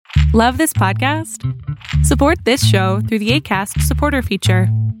Love this podcast? Support this show through the Acast supporter feature.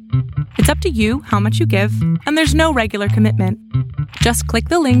 It's up to you how much you give, and there's no regular commitment. Just click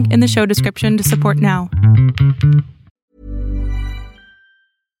the link in the show description to support now.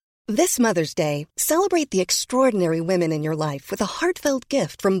 This Mother's Day, celebrate the extraordinary women in your life with a heartfelt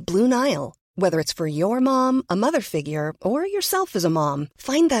gift from Blue Nile. Whether it's for your mom, a mother figure, or yourself as a mom,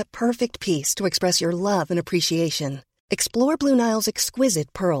 find that perfect piece to express your love and appreciation. Explore Blue Nile's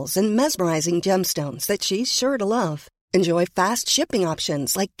exquisite pearls and mesmerizing gemstones that she's sure to love. Enjoy fast shipping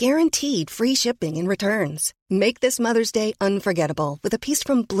options like guaranteed free shipping and returns. Make this Mother's Day unforgettable with a piece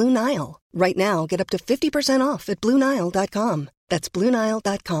from Blue Nile. Right now, get up to 50% off at BlueNile.com. That's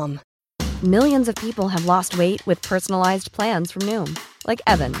BlueNile.com. Millions of people have lost weight with personalized plans from Noom. Like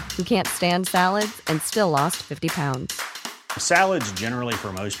Evan, who can't stand salads and still lost 50 pounds. Salads generally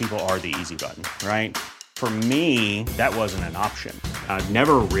for most people are the easy button, right? For me, that wasn't an option. I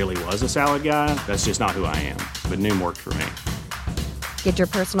never really was a salad guy. That's just not who I am. But Noom worked for me. Get your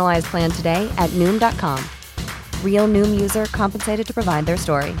personalized plan today at Noom.com. Real Noom user compensated to provide their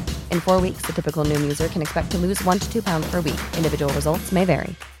story. In 4 weeks, the typical Noom user can expect to lose 1 to 2 pounds per week. Individual results may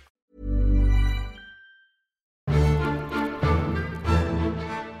vary.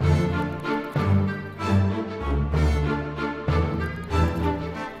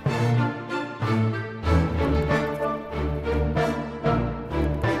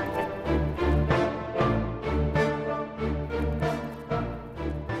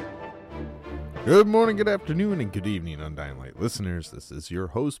 Good morning, good afternoon, and good evening, Undying Light listeners. This is your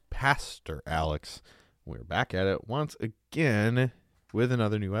host, Pastor Alex. We're back at it once again with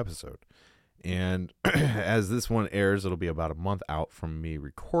another new episode. And as this one airs, it'll be about a month out from me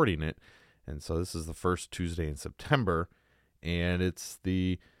recording it. And so this is the first Tuesday in September, and it's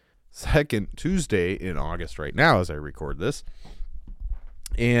the second Tuesday in August right now as I record this.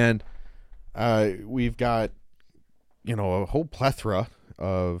 And we've got, a whole plethora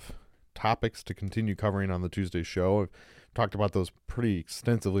of topics to continue covering on the Tuesday show. I've talked about those pretty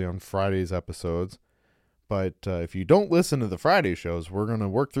extensively on Friday's episodes, but if you don't listen to the Friday shows, we're going to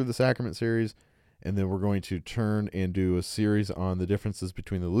work through the Sacrament series, and then we're going to turn and do a series on the differences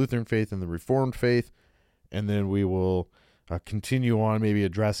between the Lutheran faith and the Reformed faith, and then we will continue on maybe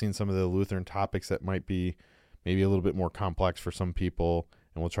addressing some of the Lutheran topics that might be maybe a little bit more complex for some people,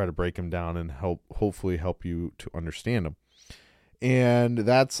 and we'll try to break them down and hopefully help you to understand them. And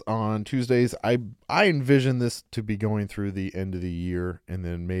that's on Tuesdays. I envision this to be going through the end of the year, and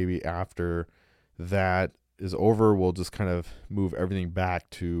then maybe after that is over, we'll just kind of move everything back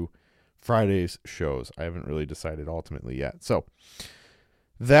to Friday's shows. I haven't really decided ultimately yet. So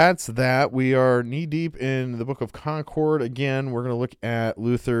that's that. We are knee-deep in the Book of Concord. Again, we're going to look at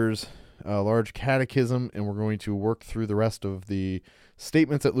Luther's large catechism, and we're going to work through the rest of the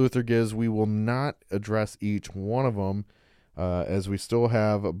statements that Luther gives. We will not address each one of them, as we still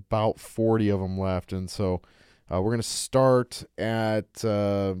have about 40 of them left. And so we're going to start at,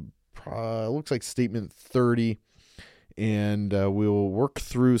 looks like statement 30, and we'll work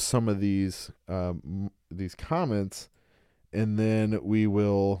through some of these comments, and then we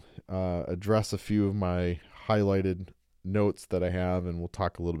will address a few of my highlighted notes that I have, and we'll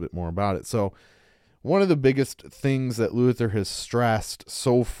talk a little bit more about it. So one of the biggest things that Luther has stressed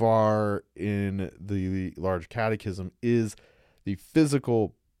so far in the Large Catechism is the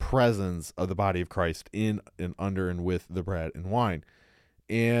physical presence of the body of Christ in and under and with the bread and wine.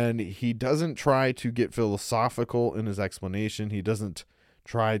 And he doesn't try to get philosophical in his explanation. He doesn't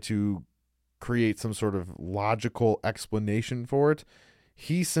try to create some sort of logical explanation for it.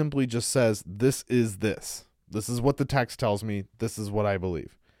 He simply just says, this is this. This is what the text tells me. This is what I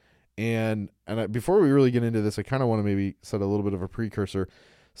believe. And before we really get into this, I kind of want to maybe set a little bit of a precursor.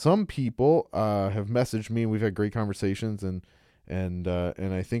 Some people have messaged me, and we've had great conversations, and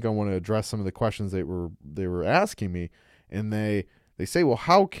I think I want to address some of the questions they were asking me. And they say, well,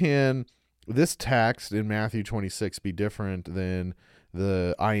 how can this text in Matthew 26 be different than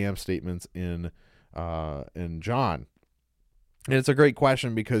the I am statements in John? And it's a great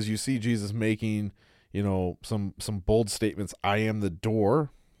question, because you see Jesus making, some bold statements. I am the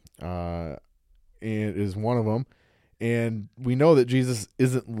door. And is one of them. And we know that Jesus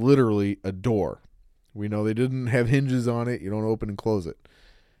isn't literally a door. We know they didn't have hinges on it. You don't open and close it.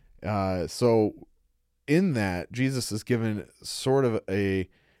 So in that, Jesus is given sort of a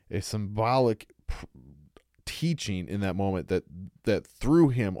symbolic teaching in that moment that through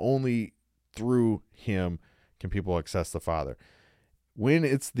him, only through him, can people access the Father. When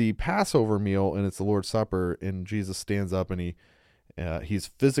it's the Passover meal and it's the Lord's Supper, and Jesus stands up and he's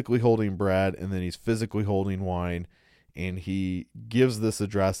physically holding bread, and then he's physically holding wine, and he gives this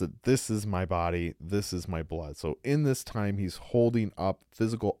address that this is my body, this is my blood. So in this time, he's holding up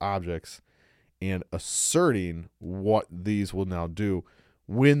physical objects and asserting what these will now do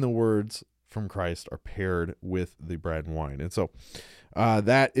when the words from Christ are paired with the bread and wine. And so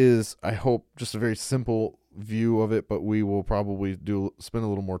that is, I hope, just a very simple view of it, but we will probably spend a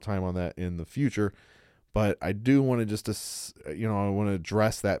little more time on that in the future. But I do want to I want to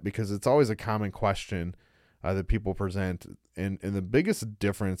address that because it's always a common question that people present. And the biggest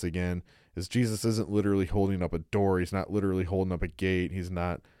difference, again, is Jesus isn't literally holding up a door. He's not literally holding up a gate. He's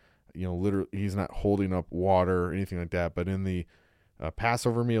not, he's not holding up water or anything like that. But in the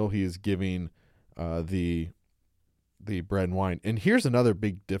Passover meal, he is giving the bread and wine. And here's another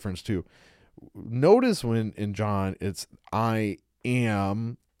big difference too. Notice when in John it's I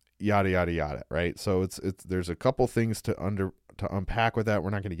am yada yada yada, right? So it's there's a couple things to unpack with that.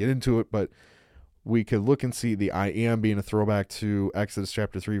 We're not going to get into it, but we could look and see the I am being a throwback to Exodus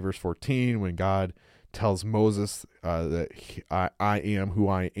chapter 3 verse 14 when God tells Moses that I am who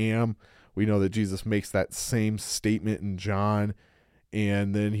I am. We know that Jesus makes that same statement in John,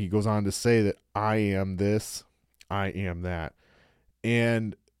 and then he goes on to say that I am this, I am that.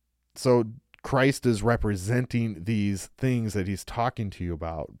 And so Christ is representing these things that he's talking to you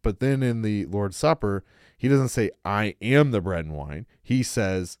about. But then in the Lord's Supper, he doesn't say, I am the bread and wine. He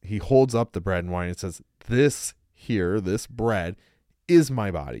says, he holds up the bread and wine and says, this here, this bread is my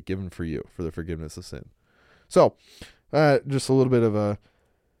body given for you for the forgiveness of sin. So just a little bit of a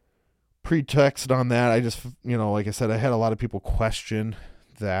pretext on that. I just, like I said, I had a lot of people question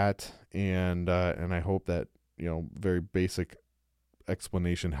that, and I hope that, very basic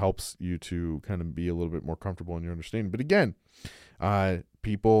explanation helps you to kind of be a little bit more comfortable in your understanding. But again,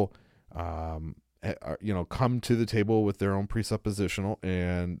 people, come to the table with their own presuppositional,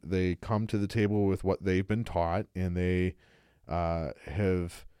 and they come to the table with what they've been taught, and they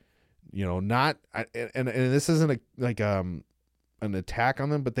have, not, and this isn't an attack on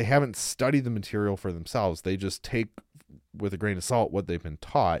them, but they haven't studied the material for themselves. They just take with a grain of salt what they've been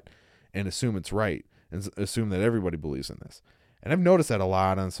taught and assume it's right and assume that everybody believes in this. And I've noticed that a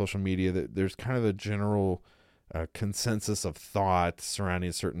lot on social media, that there's kind of a general consensus of thought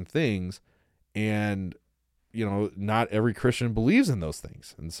surrounding certain things. And, not every Christian believes in those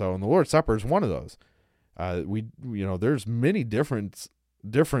things. And so in the Lord's Supper is one of those. There's many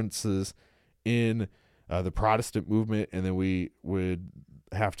differences in the Protestant movement. And then we would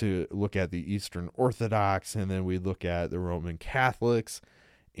have to look at the Eastern Orthodox, and then we look at the Roman Catholics.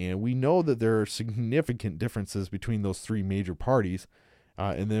 And we know that there are significant differences between those three major parties.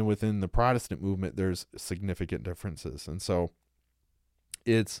 And then within the Protestant movement, there's significant differences. And so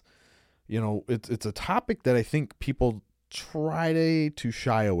it's a topic that I think people try to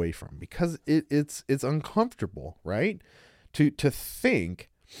shy away from because it's uncomfortable, right? To think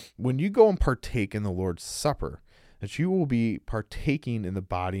when you go and partake in the Lord's Supper that you will be partaking in the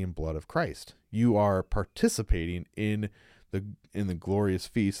body and blood of Christ. You are participating in the glorious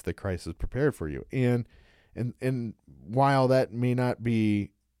feast that Christ has prepared for you. And while that may not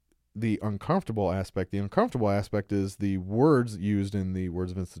be the uncomfortable aspect is the words used in the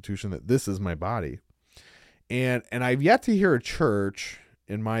words of institution that this is my body. And I've yet to hear a church,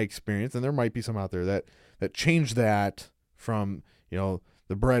 in my experience, and there might be some out there that change that from,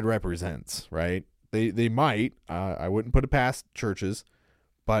 the bread represents, right? They might, I wouldn't put it past churches,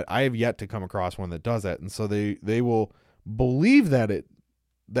 but I have yet to come across one that does that. And so they will believe that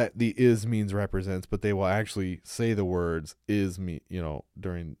the is means represents, but they will actually say the words is me,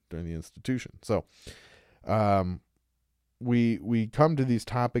 during the institution. So, we come to these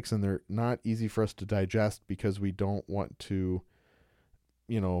topics and they're not easy for us to digest because we don't want to,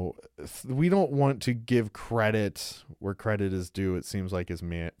 we don't want to give credit where credit is due. It seems like is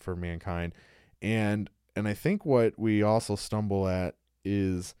for mankind. And I think what we also stumble at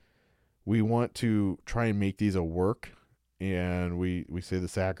is we want to try and make these a work. And we say the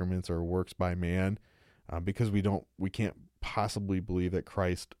sacraments are works by man because we can't possibly believe that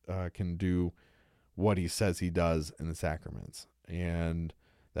Christ can do what he says he does in the sacraments. And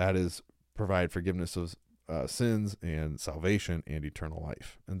that is provide forgiveness of sins and salvation and eternal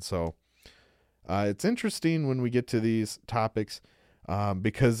life. And so it's interesting when we get to these topics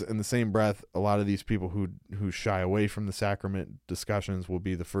because in the same breath, a lot of these people who shy away from the sacrament discussions will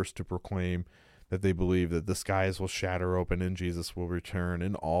be the first to proclaim that they believe that the skies will shatter open and Jesus will return,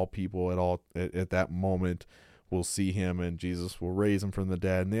 and all people at that moment will see him and Jesus will raise him from the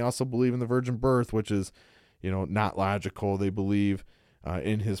dead. And they also believe in the virgin birth, which is, not logical. They believe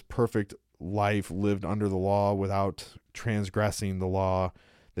in his perfect life lived under the law without transgressing the law.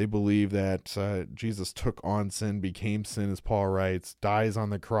 They believe that Jesus took on sin, became sin, as Paul writes, dies on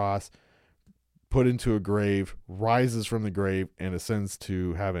the cross, put into a grave, rises from the grave, and ascends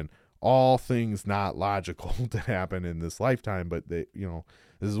to heaven. All things not logical to happen in this lifetime, but this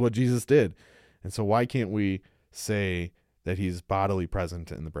is what Jesus did. And so why can't we say that he's bodily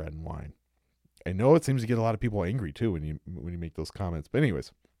present in the bread and wine? I know it seems to get a lot of people angry too when you make those comments. But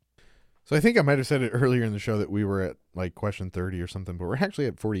anyways, so I think I might have said it earlier in the show that we were at like question 30 or something, but we're actually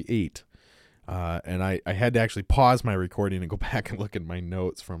at 48. And I had to actually pause my recording and go back and look at my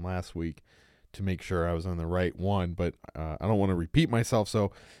notes from last week to make sure I was on the right one. But I don't want to repeat myself.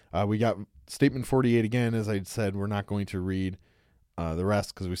 So we got statement 48 again. As I said, we're not going to read the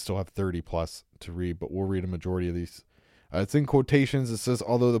rest because we still have 30 plus to read, but we'll read a majority of these. It's in quotations. It says,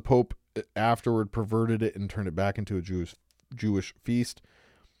 although the Pope afterward perverted it and turned it back into a Jewish feast,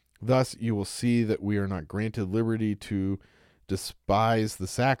 thus you will see that we are not granted liberty to despise the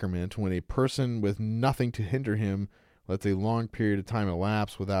sacrament when a person with nothing to hinder him lets a long period of time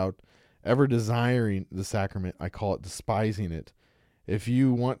elapse without ever desiring the sacrament. I call it despising it. If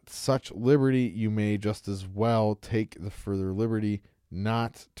you want such liberty, you may just as well take the further liberty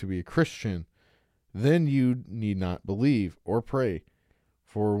not to be a Christian. Then you need not believe or pray,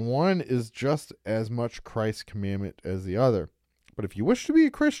 for one is just as much Christ's commandment as the other. But if you wish to be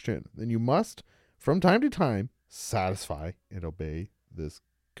a Christian, then you must, from time to time, satisfy and obey this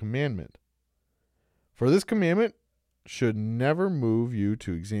commandment. For this commandment should never move you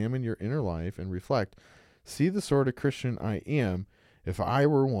to examine your inner life and reflect, see the sort of Christian I am. If I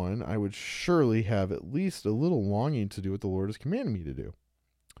were one, I would surely have at least a little longing to do what the Lord has commanded me to do.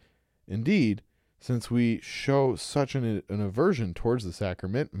 Indeed, since we show such an aversion towards the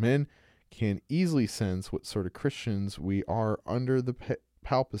sacrament, men can easily sense what sort of Christians we are under the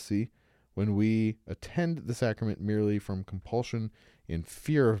papacy when we attend the sacrament merely from compulsion and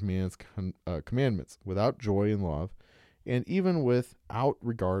fear of man's commandments, without joy and love, and even without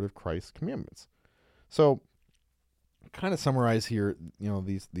regard of Christ's commandments. So, kind of summarize here,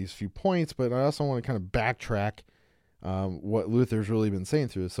 these few points, but I also want to kind of backtrack what Luther's really been saying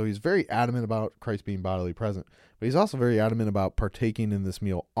through this. So he's very adamant about Christ being bodily present, but he's also very adamant about partaking in this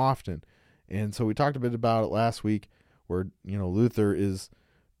meal often. And so we talked a bit about it last week, where Luther is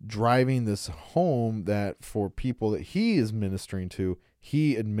driving this home that for people that he is ministering to,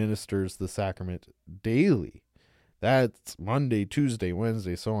 he administers the sacrament daily. That's Monday, Tuesday,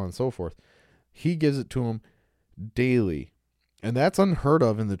 Wednesday, so on and so forth. He gives it to them daily. And that's unheard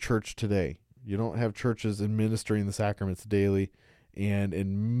of in the church today. You don't have churches administering the sacraments daily. And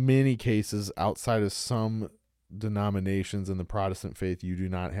in many cases, outside of some denominations in the Protestant faith, you do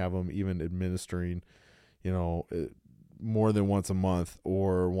not have them even administering, more than once a month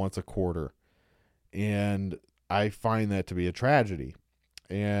or once a quarter. And I find that to be a tragedy.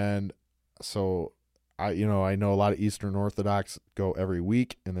 And so I know a lot of Eastern Orthodox go every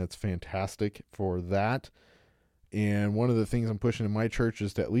week, and that's fantastic for that. And one of the things I'm pushing in my church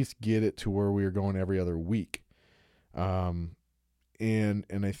is to at least get it to where we are going every other week. And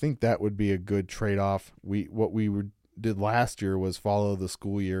I think that would be a good trade-off. What we did last year was follow the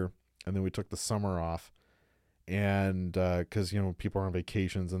school year, and then we took the summer off. And because, people are on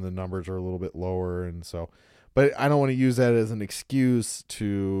vacations and the numbers are a little bit lower. And so, but I don't want to use that as an excuse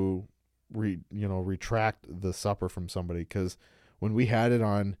to retract the supper from somebody, because when we had it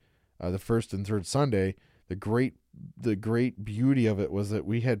on the first and third Sunday, the great beauty of it was that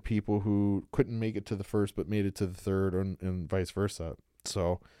we had people who couldn't make it to the first but made it to the third, and vice versa.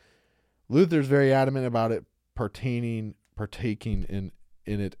 So Luther's very adamant about it, partaking in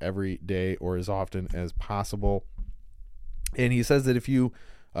it every day or as often as possible. And he says that if you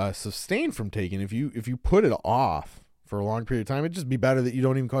sustain from taking, if you put it off for a long period of time, it'd just be better that you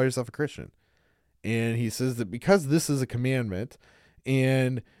don't even call yourself a Christian. And he says that because this is a commandment,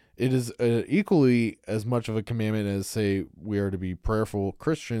 and it is equally as much of a commandment as, say, we are to be prayerful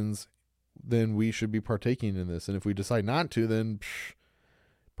Christians, then we should be partaking in this. And if we decide not to, then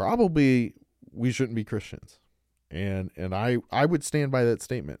probably we shouldn't be Christians. And I would stand by that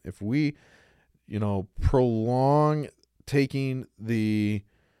statement. If we, prolong taking the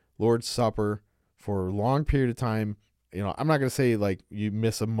Lord's Supper for a long period of time, I'm not going to say like you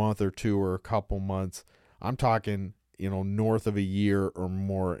miss a month or two or a couple months. I'm talking, north of a year or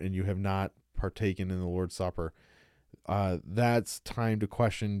more, and you have not partaken in the Lord's Supper. That's time to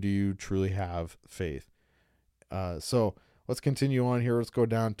question, do you truly have faith? So let's continue on here. Let's go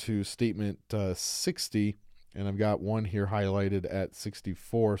down to statement 60. And I've got one here highlighted at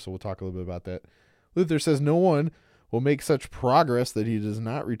 64, so we'll talk a little bit about that. Luther says, no one will make such progress that he does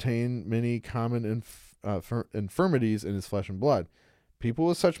not retain many common infirmities in his flesh and blood. People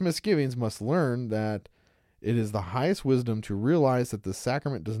with such misgivings must learn that it is the highest wisdom to realize that the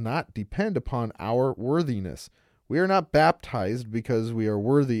sacrament does not depend upon our worthiness. We are not baptized because we are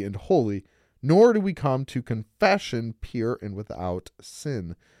worthy and holy, nor do we come to confession pure and without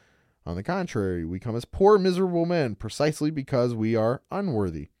sin. On the contrary, we come as poor, miserable men precisely because we are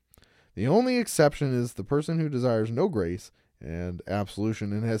unworthy. The only exception is the person who desires no grace and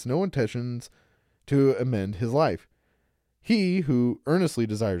absolution and has no intentions to amend his life. He who earnestly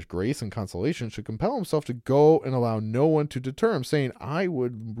desires grace and consolation should compel himself to go and allow no one to deter him, saying, I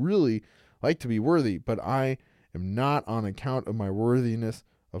would really like to be worthy, but I am not on account of my worthiness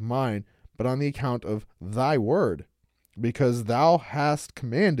of mine, but on the account of thy word, because thou hast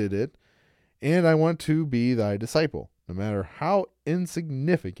commanded it, and I want to be thy disciple, no matter how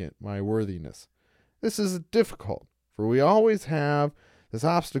insignificant my worthiness. This is difficult, for we always have this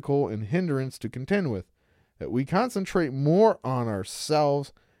obstacle and hindrance to contend with, that we concentrate more on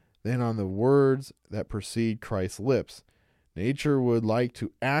ourselves than on the words that proceed Christ's lips. Nature would like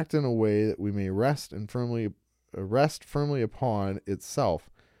to act in a way that we may rest firmly upon itself.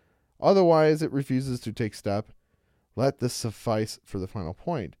 Otherwise, it refuses to take step. Let this suffice for the final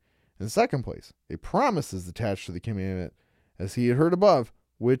point. In the second place, a promise is attached to the commandment, as he had heard above,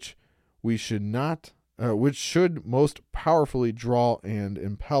 which should most powerfully draw and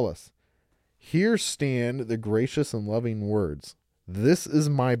impel us. Here stand the gracious and loving words. This is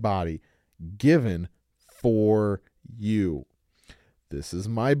my body, given for you. This is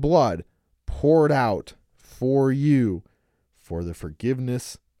my blood, poured out for you, for the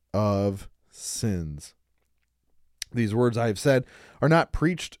forgiveness of sins. These words I have said are not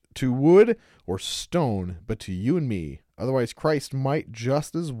preached to wood or stone, but to you and me. Otherwise, Christ might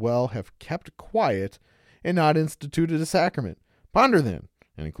just as well have kept quiet and not instituted a sacrament. Ponder then,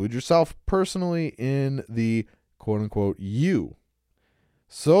 and include yourself personally in the quote-unquote you,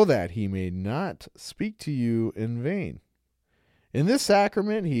 so that he may not speak to you in vain. In this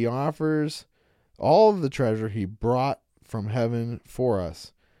sacrament, he offers all of the treasure he brought from heaven for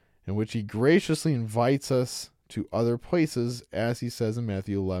us, in which he graciously invites us to other places, as he says in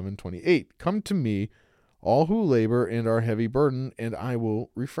Matthew 11:28. Come to me, all who labor and are heavy burdened, and I will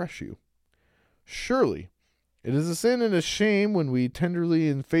refresh you. Surely, it is a sin and a shame when we tenderly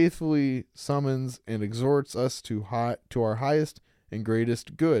and faithfully summons and exhorts us to our highest and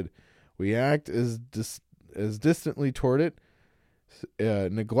greatest good. We act as distantly toward it,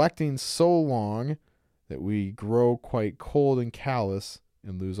 neglecting so long that we grow quite cold and callous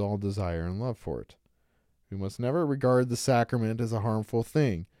and lose all desire and love for it. We must never regard the sacrament as a harmful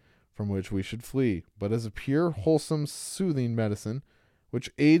thing from which we should flee, but as a pure, wholesome, soothing medicine, which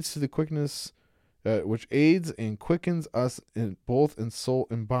aids and quickens us both in soul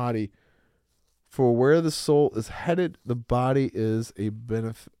and body. For where the soul is headed, the body is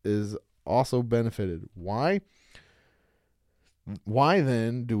also benefited. Why? Why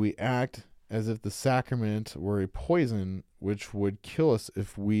then do we act as if the sacrament were a poison which would kill us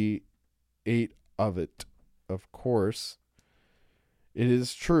if we ate of it? Of course, it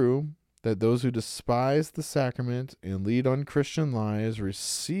is true that those who despise the sacrament and lead unchristian lives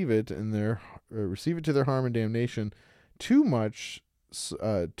receive it to their harm and damnation. To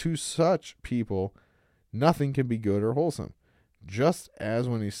such people, nothing can be good or wholesome. Just as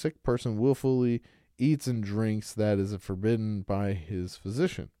when a sick person willfully eats and drinks that is forbidden by his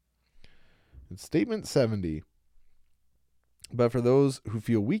physician. In Statement 70, but for those who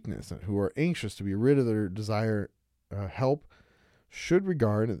feel weakness and who are anxious to be rid of their desire, help should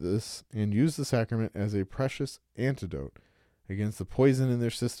regard this and use the sacrament as a precious antidote against the poison in their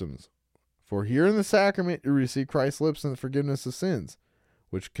systems. For here in the sacrament you receive Christ's lips and the forgiveness of sins,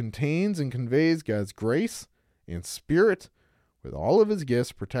 which contains and conveys God's grace and spirit with all of his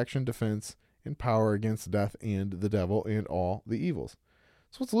gifts, protection, defense, and power against death and the devil and all the evils.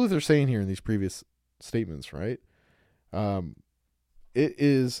 So what's Luther saying here in these previous statements, right? It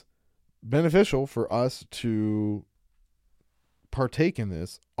is beneficial for us to partake in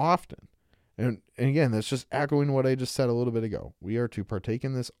this often. And again, that's just echoing what I just said a little bit ago. We are to partake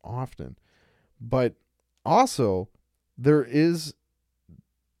in this often. But also, it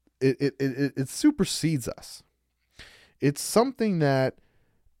supersedes us. It's something that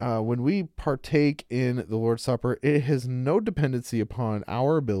when we partake in the Lord's Supper, it has no dependency upon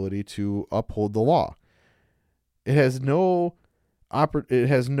our ability to uphold the law. It has no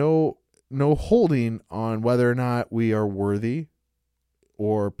holding on whether or not we are worthy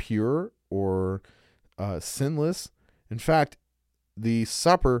or pure or sinless. In fact, the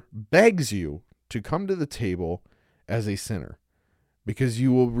supper begs you to come to the table as a sinner, because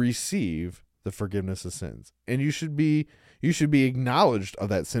you will receive the forgiveness of sins. And you should be acknowledged of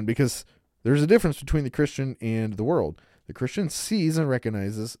that sin, because there's a difference between the Christian and the world. The Christian sees and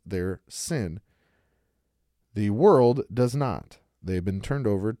recognizes their sin. The world does not. They've been turned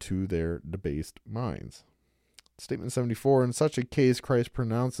over to their debased minds. Statement 74, in such a case, Christ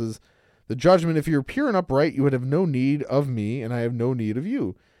pronounces the judgment, if you are pure and upright, you would have no need of me, and I have no need of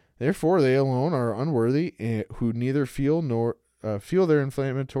you. Therefore, they alone are unworthy, who neither feel their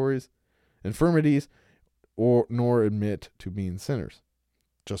infirmities, nor admit to being sinners.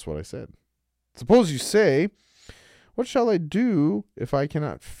 Just what I said. Suppose you say, what shall I do if I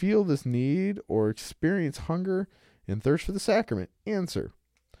cannot feel this need or experience hunger and thirst for the sacrament? Answer,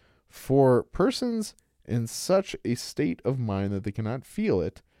 for persons in such a state of mind that they cannot feel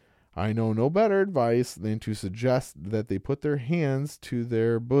it, I know no better advice than to suggest that they put their hands to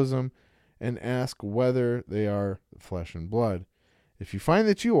their bosom and ask whether they are flesh and blood. If you find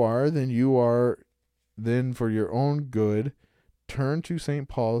that you are, then for your own good, turn to St.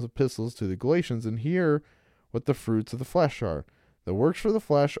 Paul's epistles to the Galatians and hear what the fruits of the flesh are. The works for the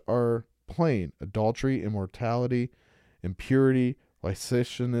flesh are plain: adultery, immorality, impurity,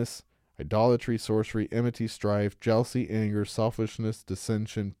 licentiousness, idolatry, sorcery, enmity, strife, jealousy, anger, selfishness,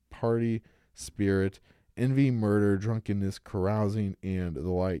 dissension, party spirit, envy, murder, drunkenness, carousing, and the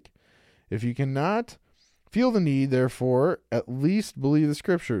like. If you cannot feel the need, therefore, at least believe the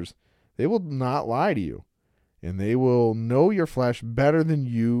Scriptures. They will not lie to you, and they will know your flesh better than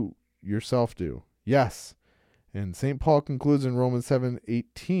you yourself do. Yes, and St. Paul concludes in Romans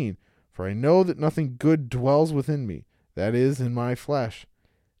 7:18, for I know that nothing good dwells within me, that is, in my flesh.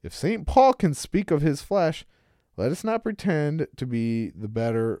 If St. Paul can speak of his flesh, let us not pretend to be the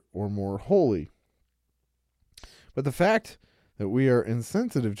better or more holy. But the fact that we are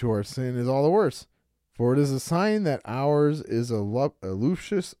insensitive to our sin is all the worse, for it is a sign that ours is a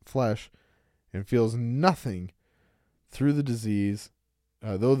luscious flesh and feels nothing through the disease,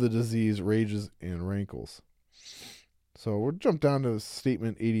 though the disease rages and rankles. So we'll jump down to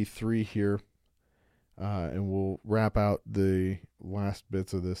statement 83 here, and we'll wrap out the last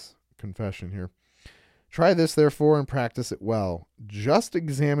bits of this confession here. Try this, therefore, and practice it well. Just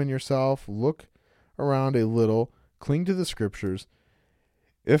examine yourself, look around a little, cling to the Scriptures.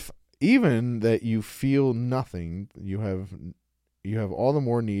 If even that you feel nothing, you have all the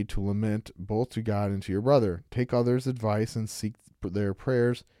more need to lament both to God and to your brother. Take others' advice and seek their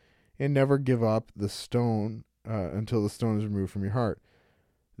prayers, and never give up the stone until the stone is removed from your heart.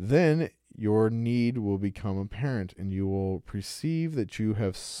 Then your need will become apparent, and you will perceive that you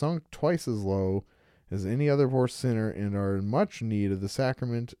have sunk twice as low as any other poor sinner, and are in much need of the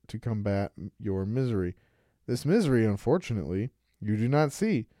sacrament to combat your misery. This misery, unfortunately, you do not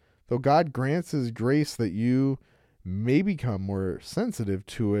see, though God grants His grace that you may become more sensitive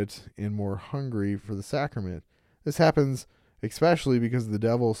to it and more hungry for the sacrament. This happens especially because the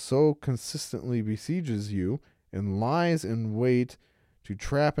devil so consistently besieges you and lies in wait to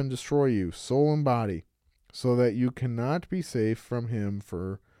trap and destroy you, soul and body, so that you cannot be safe from him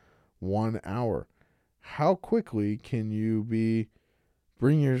for 1 hour. How quickly can you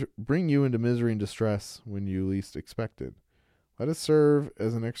bring you into misery and distress when you least expect it? Let it serve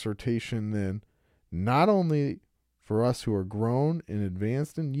as an exhortation then, not only for us who are grown and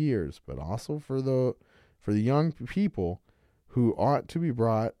advanced in years, but also for the young people who ought to be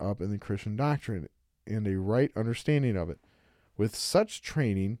brought up in the Christian doctrine and a right understanding of it. With such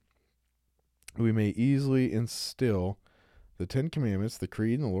training, we may easily instill the 10 Commandments, the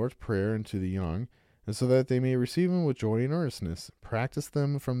Creed, and the Lord's Prayer into the young, and so that they may receive them with joy and earnestness, practice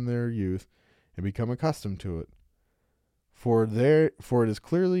them from their youth, and become accustomed to it. For it is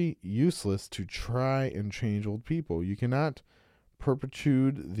clearly useless to try and change old people. You cannot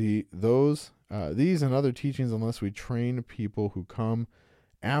perpetuate these and other teachings unless we train people who come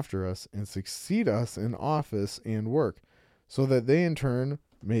after us and succeed us in office and work, so that they in turn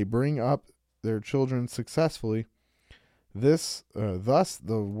may bring up their children successfully. Thus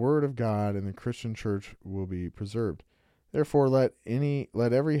the word of God and the Christian church will be preserved. Therefore, let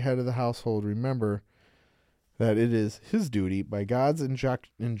every head of the household remember that it is his duty, by God's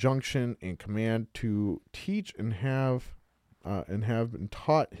injunction and command, to teach and have been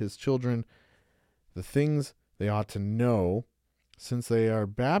taught his children the things they ought to know. Since they are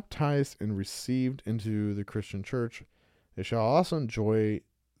baptized and received into the Christian church, they shall also enjoy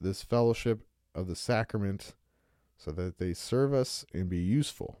this fellowship of the sacrament, so that they serve us and be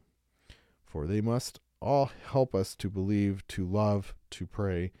useful. For they must all help us to believe, to love, to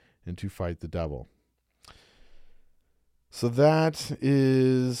pray, and to fight the devil. So that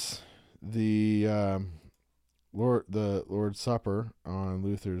is the Lord's Supper on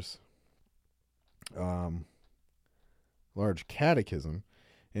Luther's Large Catechism.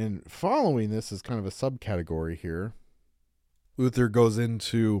 And following this is kind of a subcategory here. Luther goes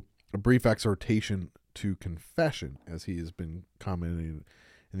into a brief exhortation to confession, as he has been commenting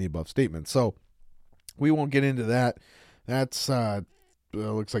in the above statement. So we won't get into that. That's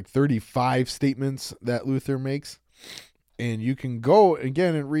looks like 35 statements that Luther makes. And you can go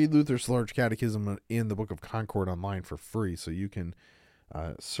again and read Luther's Large Catechism in the Book of Concord online for free. So you can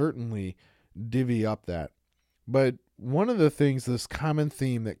certainly divvy up that. But one of the things, this common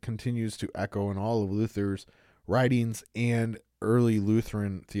theme that continues to echo in all of Luther's writings and early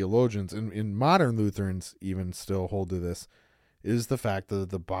Lutheran theologians, and in modern Lutherans even still hold to this, is the fact of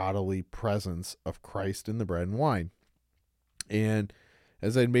the bodily presence of Christ in the bread and wine. And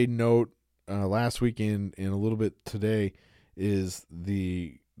as I made note last week and a little bit today, is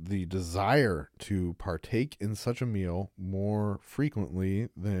the desire to partake in such a meal more frequently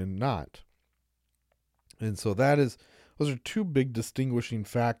than not. And so those are two big distinguishing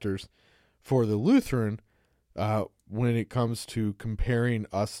factors for the Lutheran when it comes to comparing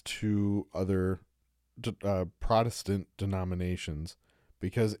us to other Protestant denominations.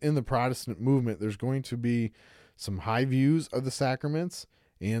 Because in the Protestant movement, there's going to be some high views of the sacraments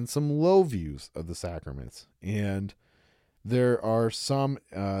and some low views of the sacraments. And there are some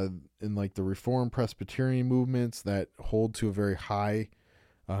in like the Reformed Presbyterian movements that hold to a very high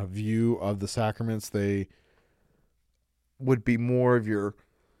view of the sacraments. They would be more of your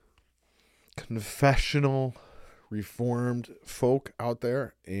confessional Reformed folk out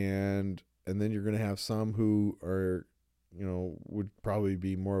there, and then you're going to have some who are, would probably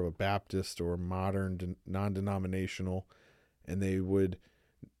be more of a Baptist or modern non-denominational, and they would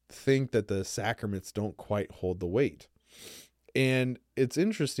think that the sacraments don't quite hold the weight. And it's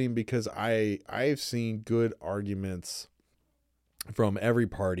interesting because I've seen good arguments from every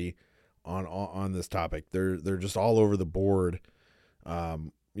party on this topic. They're just all over the board,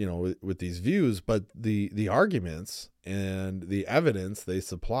 with these views, but the arguments and the evidence they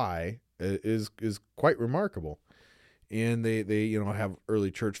supply is quite remarkable. And they have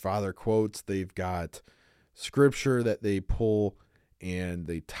early church father quotes. They've got scripture that they pull and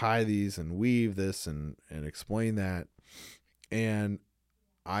they tie these and weave this and explain that. And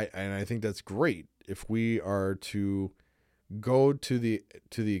I think that's great. If we are to go to the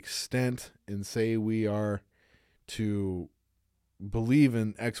extent and say we are to believe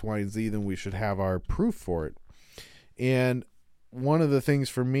in X, Y, and Z, then we should have our proof for it. And one of the things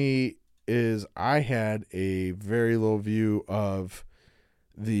for me is I had a very low view of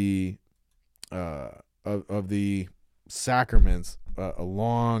the of the sacraments a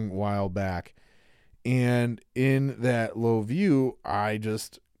long while back. And in that low view, I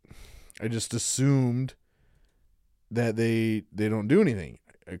just assumed that they don't do anything,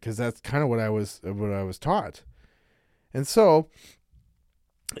 because that's kind of what I was taught. And so,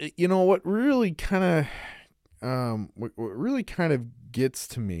 what really kind of gets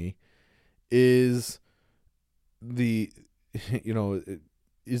to me is the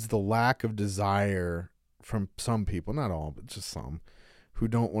lack of desire from some people, not all, but just some, who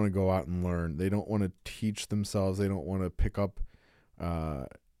don't want to go out and learn. They don't want to teach themselves. They don't want to pick up, a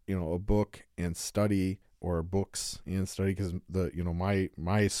book and study, or books and study, because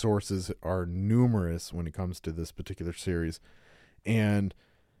my sources are numerous when it comes to this particular series. And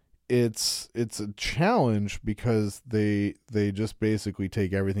it's a challenge because they just basically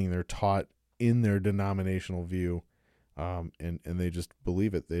take everything they're taught in their denominational view, and they just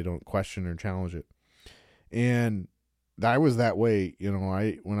believe it. They don't question or challenge it. And I was that way.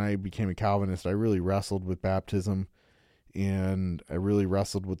 When I became a Calvinist, I really wrestled with baptism, and I really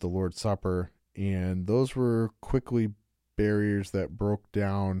wrestled with the Lord's Supper, and those were quickly barriers that broke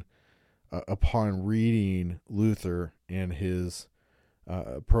down upon reading Luther and his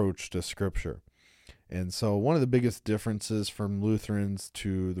approach to Scripture. And so one of the biggest differences from Lutherans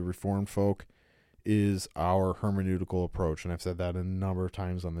to the Reformed folk is our hermeneutical approach. And I've said that a number of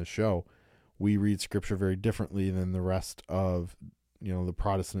times on this show. We read Scripture very differently than the rest of, the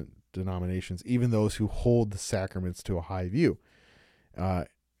Protestant denominations, even those who hold the sacraments to a high view.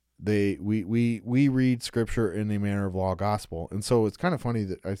 We read Scripture in a manner of law gospel. And so it's kind of funny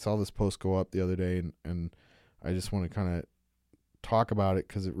that I saw this post go up the other day, and I just want to kind of talk about it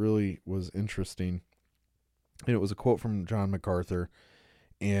because it really was interesting. And it was a quote from John MacArthur,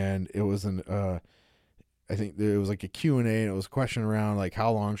 and it was I think there was like a Q&A, and it was a question around like,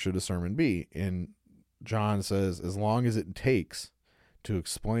 how long should a sermon be? And John says, as long as it takes to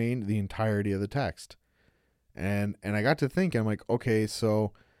explain the entirety of the text. And I got to thinking, I'm like, okay,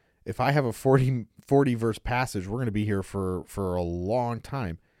 so if I have a 40 verse passage, we're going to be here for a long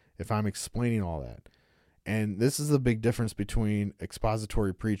time. if I'm explaining all that. And this is the big difference between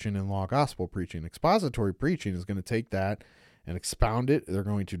expository preaching and law gospel preaching. Expository preaching is going to take that and expound it. They're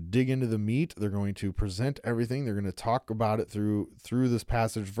going to dig into the meat. They're going to present everything. They're going to talk about it through this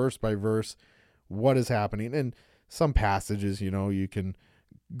passage, verse by verse, what is happening. And some passages, you can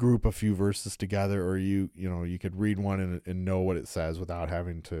group a few verses together, or you could read one and know what it says without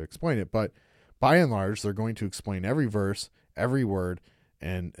having to explain it. But by and large, they're going to explain every verse, every word,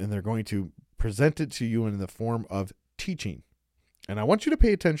 and they're going to present it to you in the form of teaching. And I want you to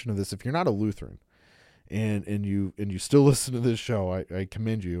pay attention to this. If you're not a Lutheran and you still listen to this show, I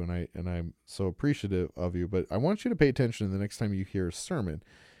commend you, and I'm so appreciative of you. But I want you to pay attention the next time you hear a sermon.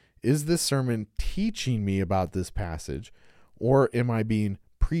 Is this sermon teaching me about this passage, or am I being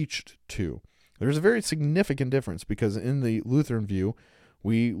preached to? There's a very significant difference, because in the Lutheran view,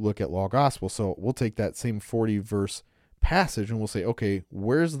 we look at law gospel. So we'll take that same 40 verse passage and we'll say, okay,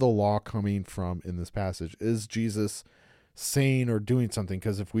 where's the law coming from in this passage? Is Jesus saying or doing something?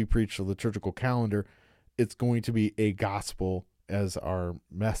 Because if we preach the liturgical calendar, it's going to be a gospel as our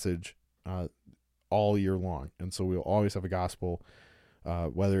message all year long. And so we'll always have a gospel,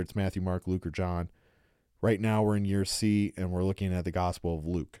 whether it's Matthew, Mark, Luke, or John. Right now we're in year C and we're looking at the Gospel of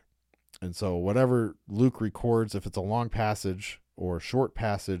Luke. And so whatever Luke records, if it's a long passage or a short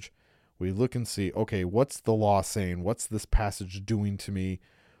passage, we look and see, okay, what's the law saying? What's this passage doing to me?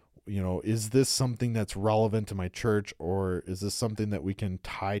 Is this something that's relevant to my church, or is this something that we can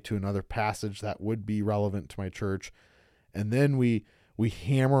tie to another passage that would be relevant to my church? And then we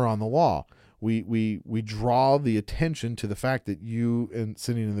hammer on the law. We draw the attention to the fact that you, and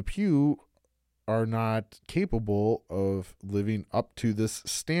sitting in the pew, are not capable of living up to this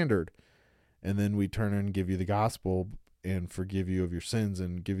standard. And then we turn and give you the gospel and forgive you of your sins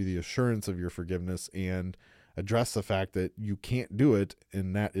and give you the assurance of your forgiveness and address the fact that you can't do it,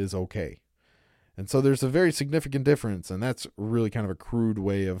 and that is okay. And so there's a very significant difference, and that's really kind of a crude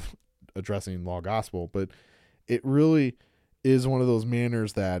way of addressing law gospel, but it really is one of those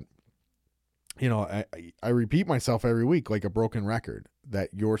manners that, I repeat myself every week like a broken record,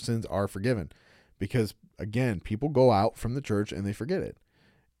 that your sins are forgiven. Because again, people go out from the church and they forget it.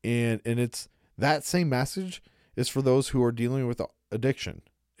 And it's that same message is for those who are dealing with addiction.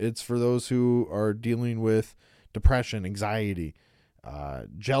 It's for those who are dealing with depression, anxiety,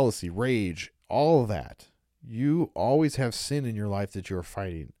 jealousy, rage, all of that. You always have sin in your life that you're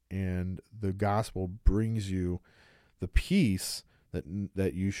fighting. And the gospel brings you the peace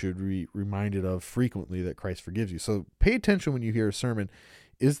that you should be reminded of frequently, that Christ forgives you. So pay attention when you hear a sermon.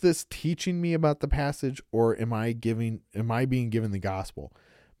 Is this teaching me about the passage, or am I being given the gospel?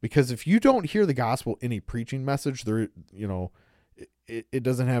 Because if you don't hear the gospel in a preaching message, it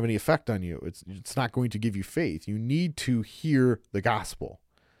doesn't have any effect on you. It's not going to give you faith. You need to hear the gospel.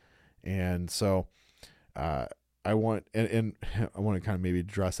 And so I want to kind of maybe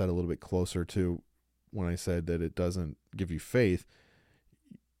address that a little bit closer to when I said that it doesn't give you faith.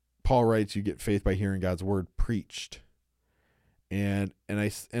 Paul writes, you get faith by hearing God's word preached. And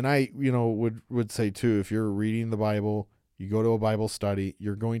I would say too, if you're reading the Bible, you go to a Bible study,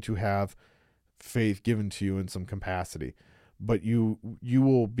 you're going to have faith given to you in some capacity, but you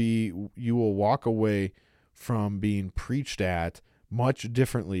will walk away from being preached at much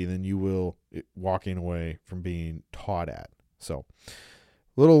differently than you will walking away from being taught at. So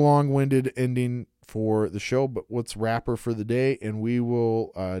a little long-winded ending for the show, but let's wrap her for the day, and we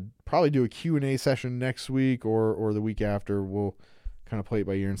will probably do a Q&A session next week or the week after. We'll kind of play it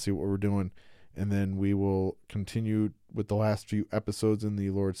by ear and see what we're doing, and then we will continue with the last few episodes in the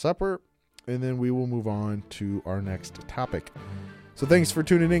Lord's Supper, and then we will move on to our next topic. So thanks for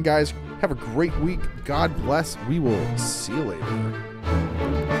tuning in, guys. Have a great week. God bless. We will see you later.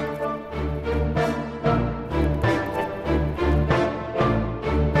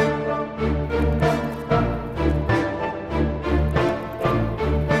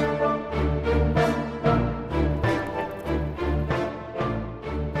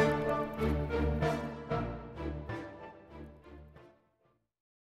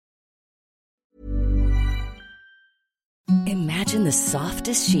 Imagine the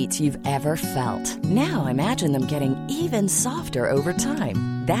softest sheets you've ever felt. Now imagine them getting even softer over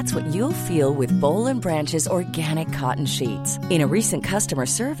time. That's what you'll feel with Boll & Branch's organic cotton sheets. In a recent customer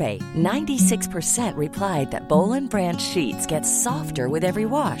survey, 96% replied that Boll & Branch sheets get softer with every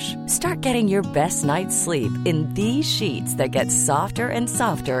wash. Start getting your best night's sleep in these sheets that get softer and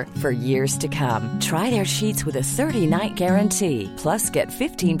softer for years to come. Try their sheets with a 30-night guarantee. Plus, get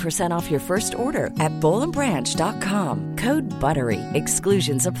 15% off your first order at bollandbranch.com. Code BUTTERY.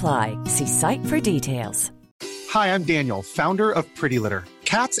 Exclusions apply. See site for details. Hi, I'm Daniel, founder of Pretty Litter.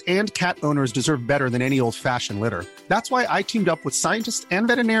 Cats and cat owners deserve better than any old-fashioned litter. That's why I teamed up with scientists and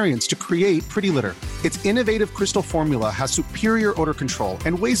veterinarians to create Pretty Litter. Its innovative crystal formula has superior odor control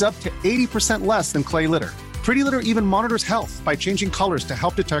and weighs up to 80% less than clay litter. Pretty Litter even monitors health by changing colors to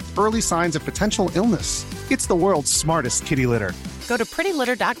help detect early signs of potential illness. It's the world's smartest kitty litter. Go to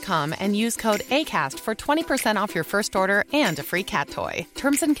prettylitter.com and use code ACAST for 20% off your first order and a free cat toy.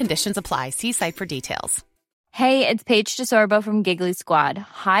 Terms and conditions apply. See site for details. Hey, it's Paige DeSorbo from Giggly Squad.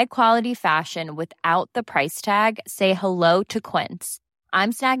 High quality fashion without the price tag. Say hello to Quince.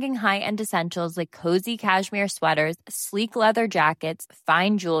 I'm snagging high-end essentials like cozy cashmere sweaters, sleek leather jackets,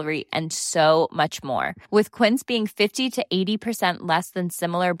 fine jewelry, and so much more. With Quince being 50 to 80% less than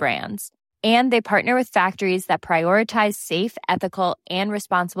similar brands. And they partner with factories that prioritize safe, ethical, and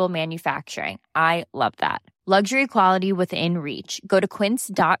responsible manufacturing. I love that. Luxury quality within reach. Go to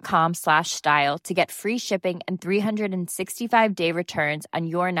quince.com/style to get free shipping and 365-day returns on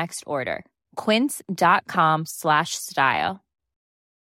your next order. Quince.com/style.